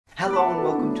Hello and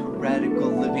welcome to Radical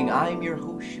Living. I'm your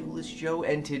host, Shoeless Joe,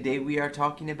 and today we are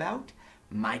talking about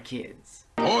my kids.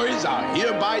 Toys are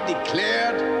hereby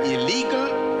declared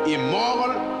illegal,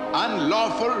 immoral,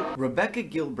 unlawful. Rebecca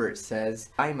Gilbert says,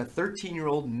 I am a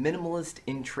 13-year-old minimalist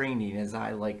in training, as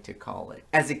I like to call it.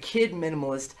 As a kid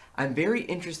minimalist, I'm very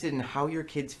interested in how your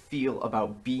kids feel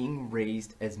about being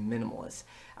raised as minimalists.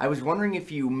 I was wondering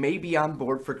if you may be on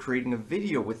board for creating a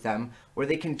video with them where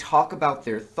they can talk about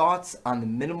their thoughts on the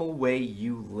minimal way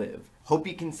you live. Hope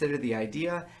you consider the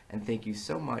idea, and thank you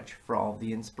so much for all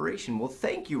the inspiration. Well,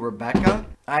 thank you, Rebecca.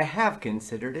 I have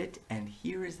considered it, and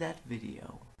here is that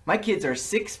video. My kids are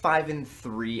 6, 5, and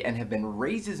 3 and have been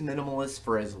raised as minimalists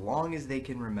for as long as they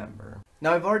can remember.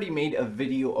 Now, I've already made a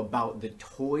video about the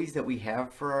toys that we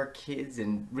have for our kids,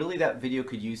 and really that video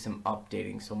could use some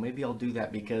updating, so maybe I'll do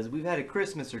that because we've had a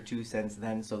Christmas or two since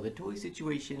then, so the toy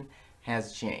situation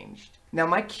has changed. Now,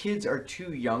 my kids are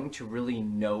too young to really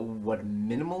know what a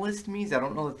minimalist means. I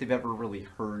don't know if they've ever really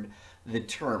heard the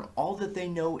term. All that they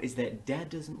know is that Dad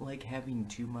doesn't like having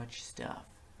too much stuff.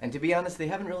 And to be honest, they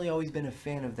haven't really always been a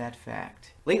fan of that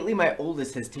fact. Lately, my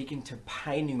oldest has taken to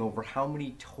pining over how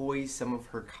many toys some of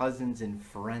her cousins and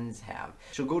friends have.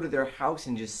 She'll go to their house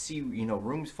and just see,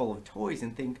 rooms full of toys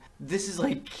and think, this is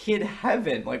like kid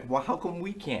heaven. Like, well, how come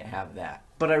we can't have that?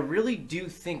 But I really do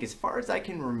think, as far as I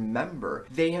can remember,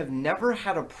 they have never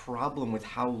had a problem with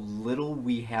how little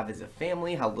we have as a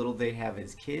family, how little they have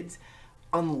as kids,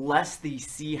 unless they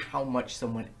see how much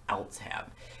someone else have.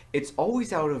 It's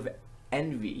always out of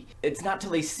envy. It's not till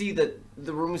they see that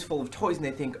the room is full of toys and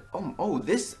they think, oh,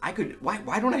 this,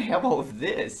 why don't I have all of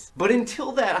this? But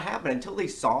until that happened, until they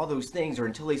saw those things, or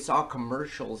until they saw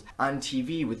commercials on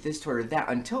TV with this toy or that,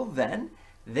 until then,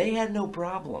 they had no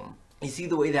problem. You see,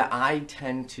 the way that I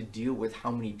tend to deal with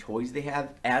how many toys they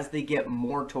have, as they get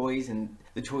more toys and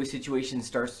the toy situation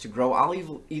starts to grow,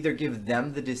 I'll either give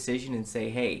them the decision and say,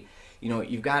 hey,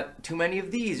 you've got too many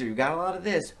of these, or you've got a lot of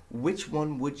this, which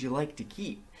one would you like to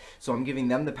keep? So I'm giving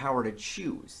them the power to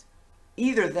choose.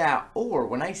 Either that, or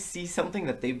when I see something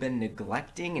that they've been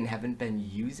neglecting and haven't been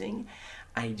using,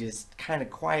 I just kind of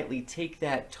quietly take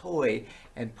that toy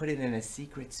and put it in a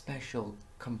secret special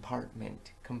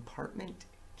compartment.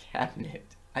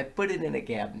 Cabinet. I put it in a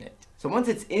cabinet. So once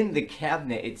it's in the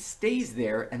cabinet, it stays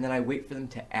there, and then I wait for them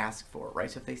to ask for it, right?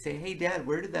 So if they say, hey Dad,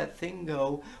 where did that thing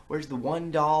go? Where's the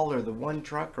one doll or the one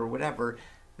truck or whatever?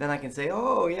 Then I can say,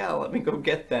 oh yeah, let me go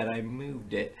get that, I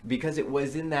moved it. Because it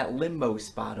was in that limbo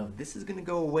spot of, this is gonna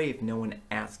go away if no one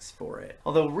asks for it.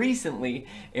 Although recently,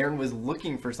 Erin was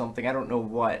looking for something, I don't know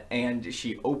what, and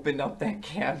she opened up that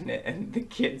cabinet and the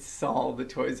kids saw the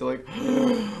toys, they're like,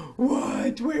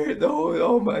 what, where those,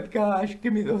 oh my gosh,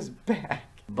 give me those back.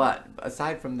 But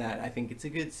aside from that, I think it's a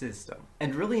good system.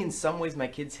 And really, in some ways, my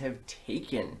kids have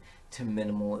taken to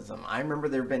minimalism. I remember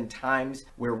there have been times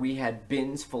where we had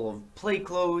bins full of play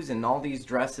clothes and all these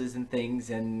dresses and things,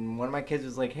 and one of my kids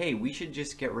was like, hey, we should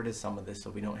just get rid of some of this so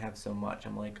we don't have so much.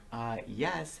 I'm like,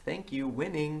 yes, thank you,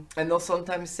 winning. And they'll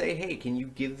sometimes say, hey, can you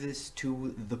give this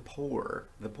to the poor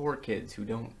kids who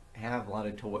don't have a lot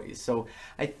of toys. So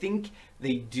I think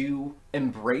they do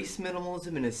embrace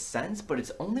minimalism in a sense, but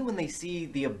it's only when they see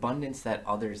the abundance that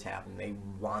others have and they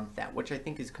want that, which I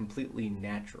think is completely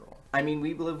natural. I mean,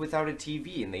 we live without a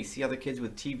TV and they see other kids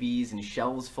with TVs and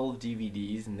shelves full of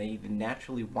DVDs and they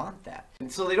naturally want that.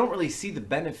 And so they don't really see the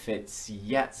benefits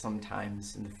yet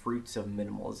sometimes in the fruits of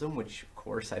minimalism, which of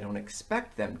course I don't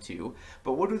expect them to,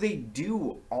 but what do they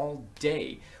do all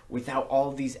day without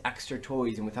all these extra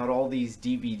toys and without all these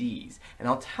DVDs? And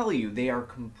I'll tell you, they are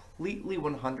completely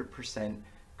 100%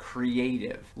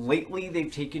 creative. Lately,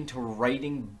 they've taken to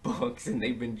writing books and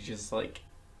they've been just like,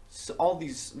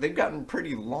 they've gotten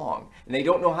pretty long and they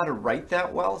don't know how to write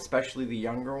that well, especially the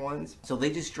younger ones. So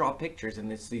they just draw pictures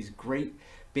and it's these great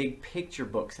big picture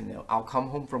books, and I'll come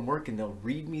home from work and they'll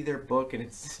read me their book, and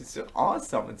it's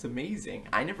awesome. It's amazing.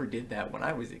 I never did that when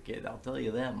I was a kid, I'll tell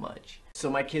you that much. So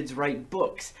my kids write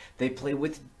books, they play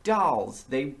with dolls,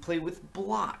 they play with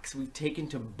blocks. We've taken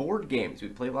to board games. We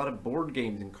play a lot of board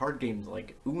games and card games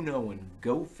like Uno and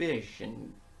Go Fish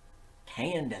and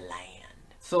Candyland.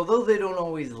 So though they don't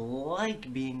always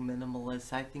like being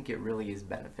minimalists, I think it really is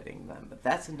benefiting them. But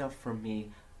that's enough from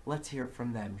me. Let's hear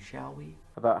from them, shall we?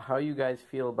 About how you guys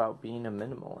feel about being a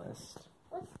minimalist.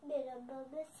 What's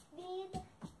minimalist mean?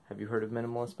 Have you heard of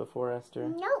minimalist before, Esther?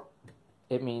 No.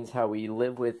 It means how we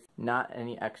live with not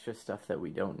any extra stuff that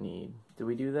we don't need. Do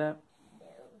we do that?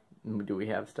 No. Do we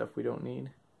have stuff we don't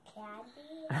need?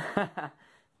 Candy.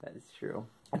 That is true.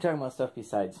 I'm talking about stuff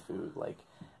besides food, like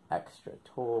extra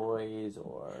toys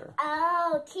or...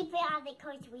 Oh, keep it on the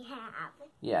toys we have.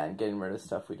 Yeah, and getting rid of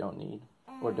stuff we don't need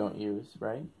or don't use,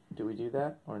 right? Do we do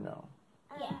that or no?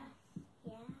 Yeah.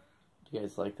 Yeah. Do you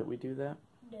guys like that we do that?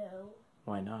 No.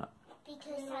 Why not?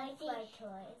 Because I like my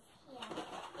toys. Yeah.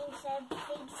 And some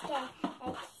things that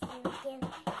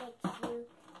you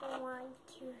want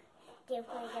to get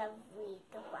rid of, we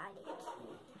don't want to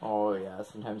keep. Oh yeah,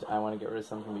 sometimes I want to get rid of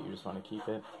something but you just want to keep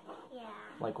it. Yeah.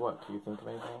 Like what? Do you think of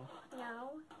anything?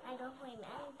 No, I don't remember.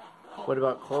 What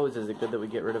about clothes? Is it good that we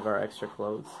get rid of our extra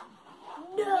clothes?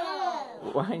 No.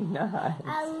 Why not?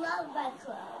 I love my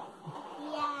clothes.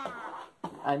 Yeah.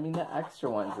 I mean the extra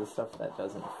ones, the stuff that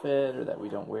doesn't fit or that we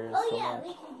don't wear so much.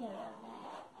 We can get rid of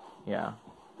that. Yeah.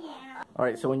 Yeah.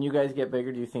 Alright, so when you guys get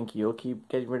bigger, do you think you'll keep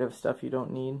getting rid of stuff you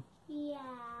don't need? Yeah.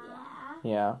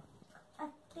 Yeah. I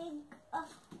think when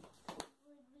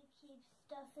we keep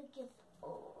stuff, it gets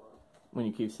old. When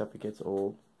you keep stuff, it gets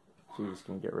old. So you're just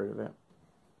going to get rid of it?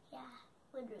 Yeah,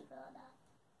 when we grow up.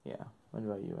 Yeah. What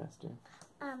about you, Esther?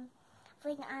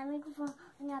 When I'm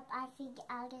growing up, I think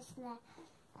I'll just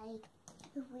like,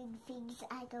 when things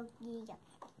I don't need,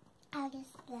 I'll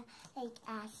just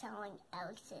ask someone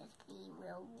else if they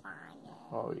will want it.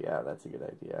 Oh, yeah, that's a good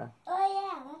idea. Oh,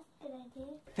 yeah, that's a good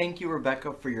idea. Thank you,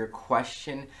 Rebecca, for your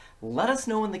question. Let us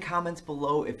know in the comments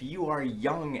below if you are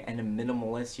young and a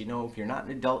minimalist. You know, if you're not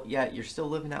an adult yet, you're still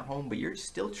living at home, but you're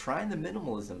still trying the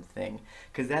minimalism thing,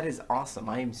 because that is awesome.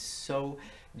 I am so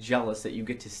jealous that you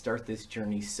get to start this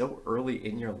journey so early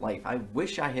in your life. I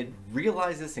wish I had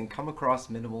realized this and come across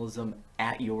minimalism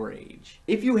at your age.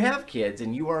 If you have kids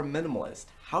and you are a minimalist,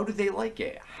 how do they like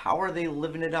it? How are they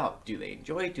living it up? Do they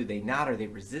enjoy it? Do they not? Are they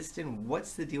resistant?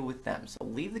 What's the deal with them? So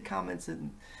leave the comments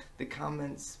in the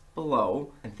comments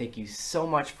below. And thank you so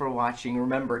much for watching.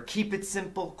 Remember, keep it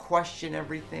simple, question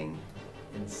everything,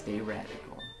 and stay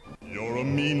radical. You're a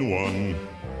mean one,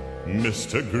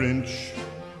 Mr. Grinch.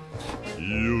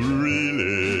 You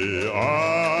really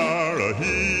are a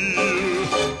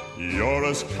heel. You're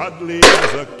as cuddly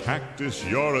as a cactus.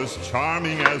 You're as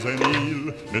charming as an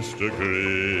eel, Mr.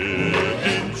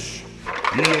 Grinch.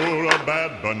 You're a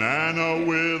bad banana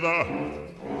with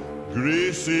a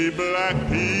greasy black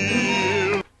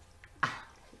peel.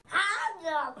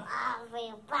 Hello,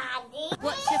 everybody.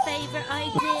 What's your favorite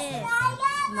idea?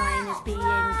 Mine is being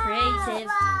creative.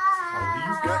 How do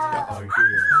you get that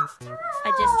idea?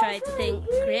 I just tried to think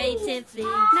creatively.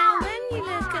 Now when you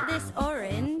look at this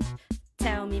orange,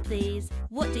 tell me please,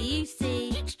 what do you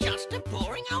see? It's just a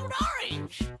boring old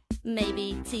orange.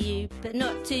 Maybe to you, but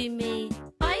not to me.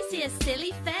 I see a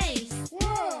silly face,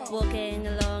 walking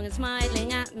along and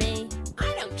smiling at me.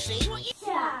 I don't see what you...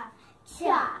 Cha,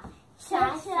 cha,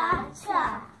 cha, cha,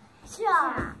 cha,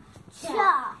 cha,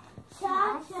 cha,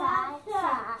 cha, cha,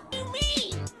 cha.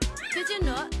 mean. Cause you're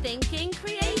not thinking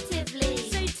creatively.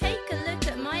 So take a look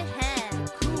at my hair.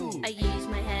 Cool. I use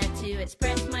my hair to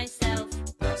express myself.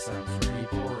 That sounds really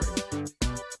boring.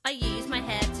 I use my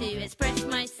hair to express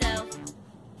myself.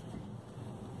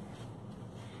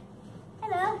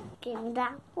 Hello. Give me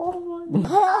that one.